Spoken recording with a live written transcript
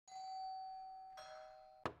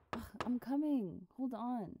I'm coming. Hold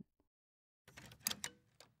on.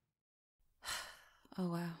 Oh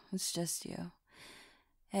wow, it's just you.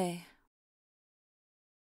 Hey.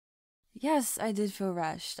 Yes, I did feel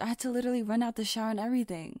rushed. I had to literally run out the shower and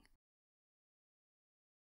everything.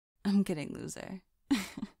 I'm kidding, loser.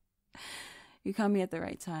 You caught me at the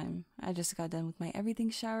right time. I just got done with my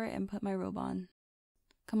everything shower and put my robe on.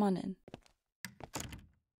 Come on in.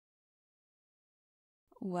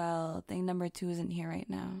 Well, thing number 2 isn't here right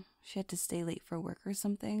now. She had to stay late for work or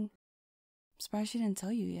something. I'm surprised she didn't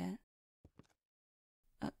tell you yet.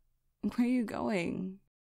 Where are you going?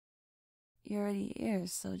 You're already here,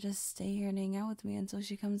 so just stay here and hang out with me until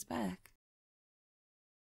she comes back.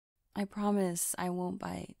 I promise I won't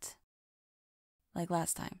bite. Like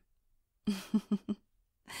last time.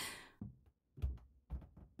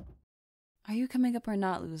 Are you coming up or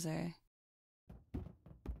not, loser?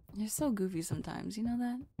 You're so goofy sometimes, you know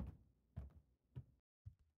that?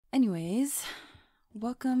 Anyways,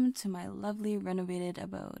 welcome to my lovely renovated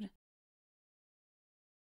abode.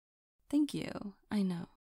 Thank you, I know.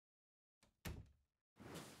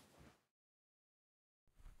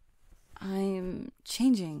 I'm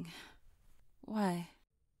changing. Why?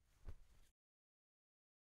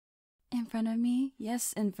 In front of me?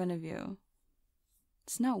 Yes, in front of you.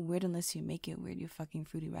 It's not weird unless you make it weird, you fucking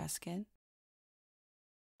fruity basket.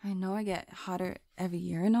 I know I get hotter every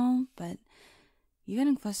year and all, but you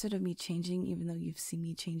getting flustered of me changing even though you've seen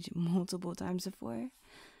me change multiple times before?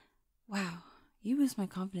 Wow, you boost my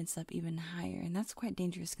confidence up even higher, and that's quite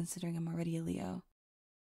dangerous considering I'm already a Leo.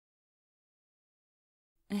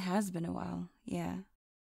 It has been a while, yeah.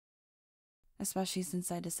 Especially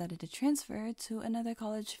since I decided to transfer to another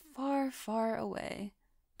college far, far away.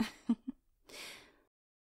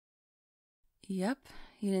 Yep,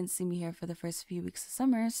 you didn't see me here for the first few weeks of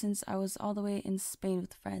summer since I was all the way in Spain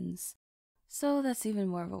with friends. So that's even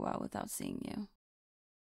more of a while without seeing you.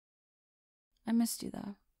 I missed you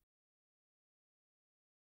though.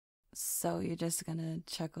 So you're just gonna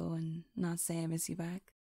chuckle and not say I miss you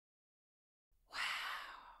back?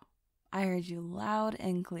 Wow, I heard you loud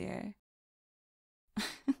and clear.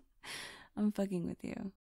 I'm fucking with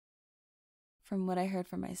you. From what I heard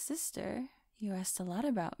from my sister, you asked a lot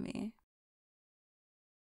about me.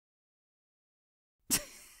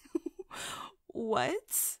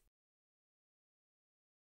 What?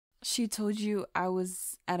 She told you I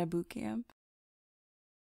was at a boot camp?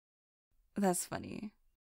 That's funny.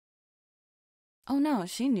 Oh no,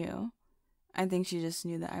 she knew. I think she just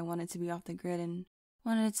knew that I wanted to be off the grid and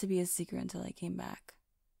wanted it to be a secret until I came back.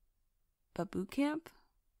 But boot camp?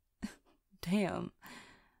 Damn.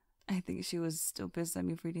 I think she was still pissed at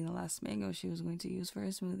me for eating the last mango she was going to use for her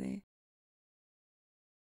smoothie.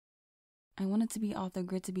 I wanted to be off the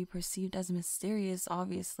grid to be perceived as mysterious,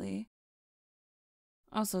 obviously.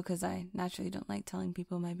 Also, because I naturally don't like telling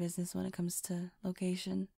people my business when it comes to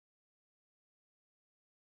location.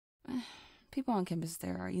 People on campus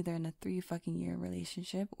there are either in a 3 fucking year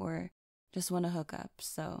relationship or just want to hook up,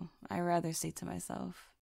 so I rather stay to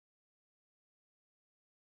myself.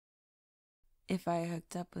 If I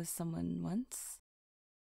hooked up with someone once?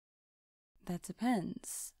 That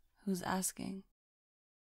depends. Who's asking?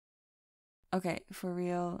 Okay, for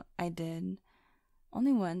real, I did.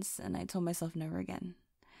 Only once, and I told myself never again.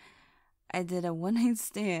 I did a one-night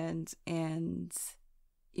stand, and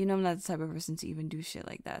you know I'm not the type of person to even do shit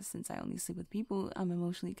like that since I only sleep with people I'm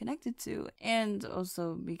emotionally connected to, and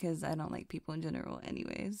also because I don't like people in general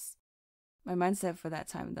anyways. My mindset for that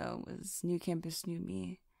time, though, was new campus, new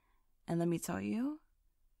me. And let me tell you,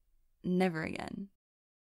 never again.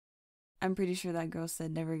 I'm pretty sure that girl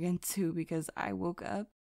said never again too because I woke up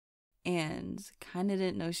and kind of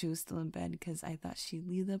didn't know she was still in bed because I thought she'd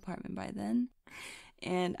leave the apartment by then.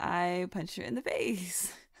 And I punched her in the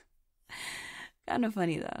face. Kind of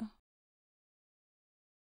funny though.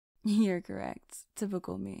 You're correct.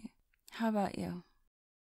 Typical me. How about you?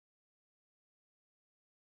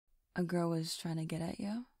 A girl was trying to get at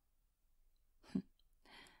you?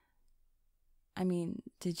 I mean,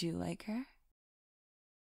 did you like her?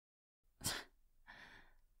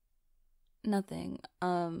 Nothing.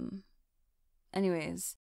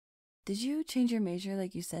 Anyways, did you change your major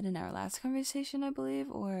like you said in our last conversation, I believe,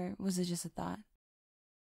 or was it just a thought?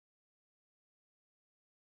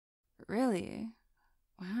 Really?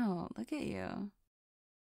 Wow, look at you.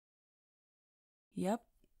 Yep,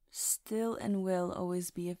 still and will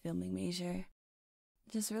always be a filming major.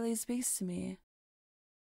 Just really speaks to me.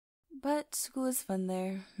 But school is fun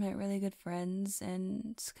there, met really good friends,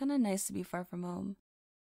 and it's kinda nice to be far from home.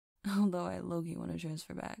 Although I low-key want to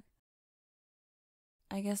transfer back.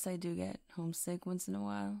 I guess I do get homesick once in a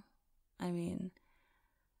while. I mean,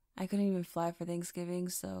 I couldn't even fly for Thanksgiving,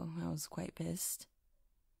 so I was quite pissed.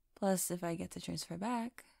 Plus, if I get to transfer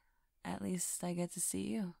back, at least I get to see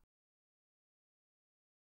you.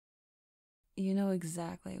 You know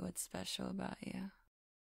exactly what's special about you.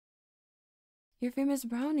 Your famous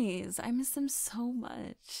brownies. I miss them so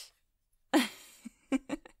much.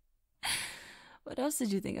 What else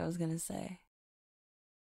did you think I was gonna say?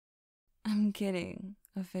 I'm kidding.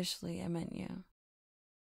 Officially, I meant you.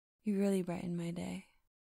 You really brightened my day.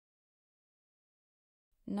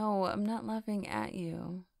 No, I'm not laughing at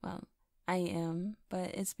you. Well, I am,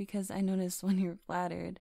 but it's because I noticed when you're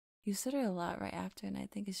flattered, you stutter a lot right after, and I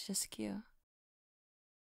think it's just cute.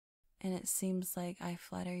 And it seems like I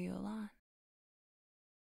flatter you a lot.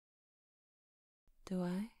 Do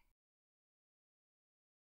I?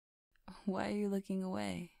 Why are you looking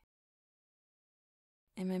away?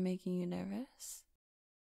 Am I making you nervous?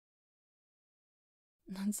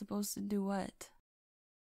 Not supposed to do what?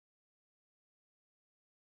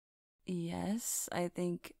 Yes, I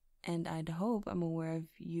think, and I'd hope I'm aware of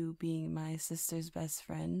you being my sister's best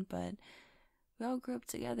friend, but we all grew up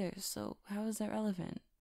together, so how is that relevant?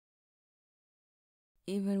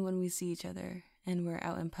 Even when we see each other and we're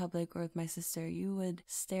out in public or with my sister, you would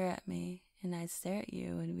stare at me and I'd stare at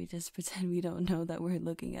you and we just pretend we don't know that we're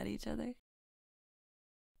looking at each other.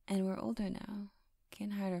 And we're older now.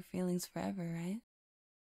 Can't hide our feelings forever, right?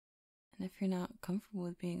 And if you're not comfortable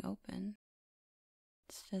with being open,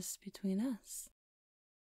 it's just between us.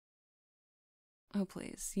 Oh,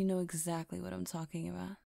 please, you know exactly what I'm talking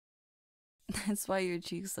about. That's why your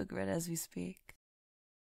cheeks look red as we speak.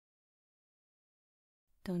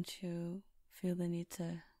 Don't you feel the need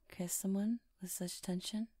to kiss someone with such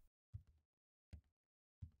tension?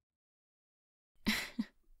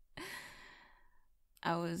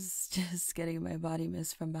 I was just getting my body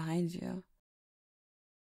mist from behind you.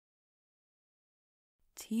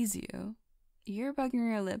 Tease you? You're bugging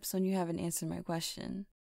your lips when you haven't answered my question.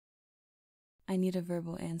 I need a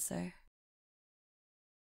verbal answer.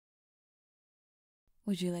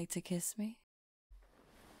 Would you like to kiss me?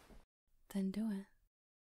 Then do it.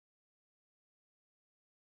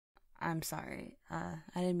 I'm sorry. I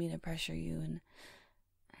didn't mean to pressure you and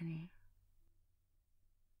any.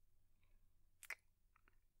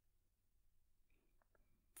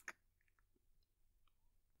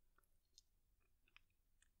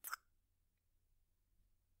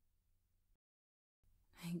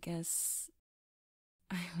 I guess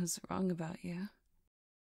I was wrong about you.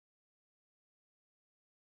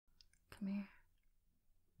 Come here.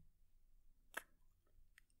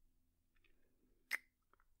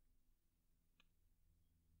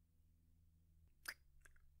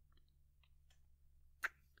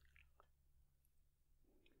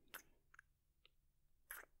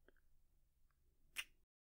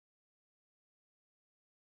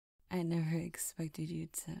 I never expected you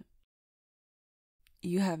to.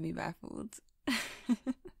 You have me baffled.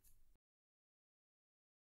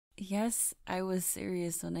 Yes, I was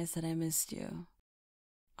serious when I said I missed you.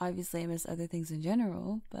 Obviously, I miss other things in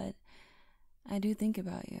general, but I do think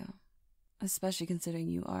about you. Especially considering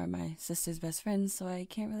you are my sister's best friend, so I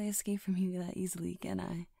can't really escape from you that easily, can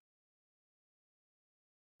I?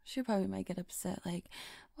 She probably might get upset, like,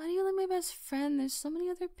 why do you like my best friend? There's so many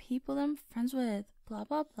other people that I'm friends with, blah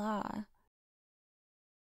blah blah.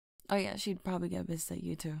 Oh yeah, she'd probably get pissed at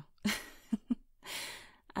you too.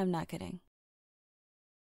 I'm not kidding.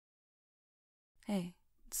 Hey,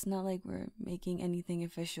 it's not like we're making anything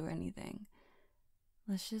official or anything.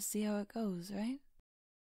 Let's just see how it goes, right?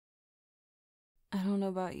 I don't know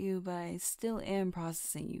about you, but I still am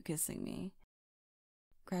processing you kissing me,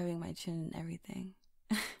 grabbing my chin and everything.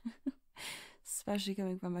 Especially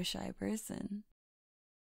coming from a shy person.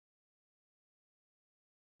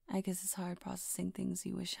 I guess it's hard processing things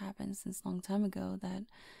you wish happened since a long time ago that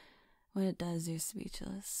when it does, you're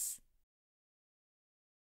speechless.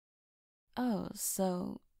 Oh,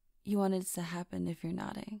 so you wanted it to happen if you're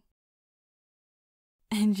nodding.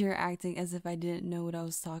 And you're acting as if I didn't know what I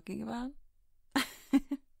was talking about?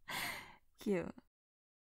 Cute.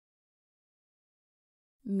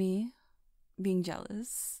 Me? Being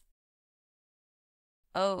jealous?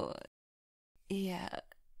 Oh, yeah.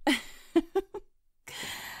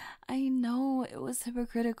 I know it was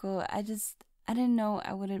hypocritical. I didn't know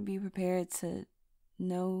I wouldn't be prepared to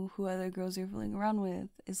know who other girls you're fooling around with,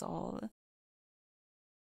 is all.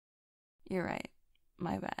 You're right.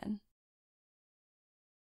 My bad.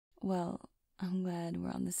 Well, I'm glad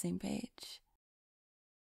we're on the same page.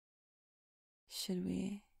 Should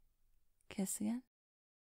we kiss again?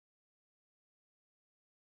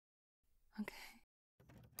 Okay.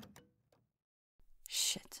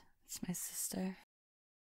 Shit, it's my sister.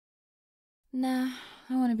 Nah,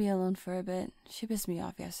 I want to be alone for a bit. She pissed me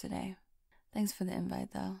off yesterday. Thanks for the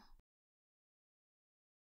invite, though.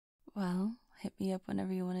 Well, hit me up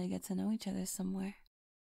whenever you want to get to know each other somewhere.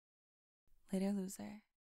 Later, loser.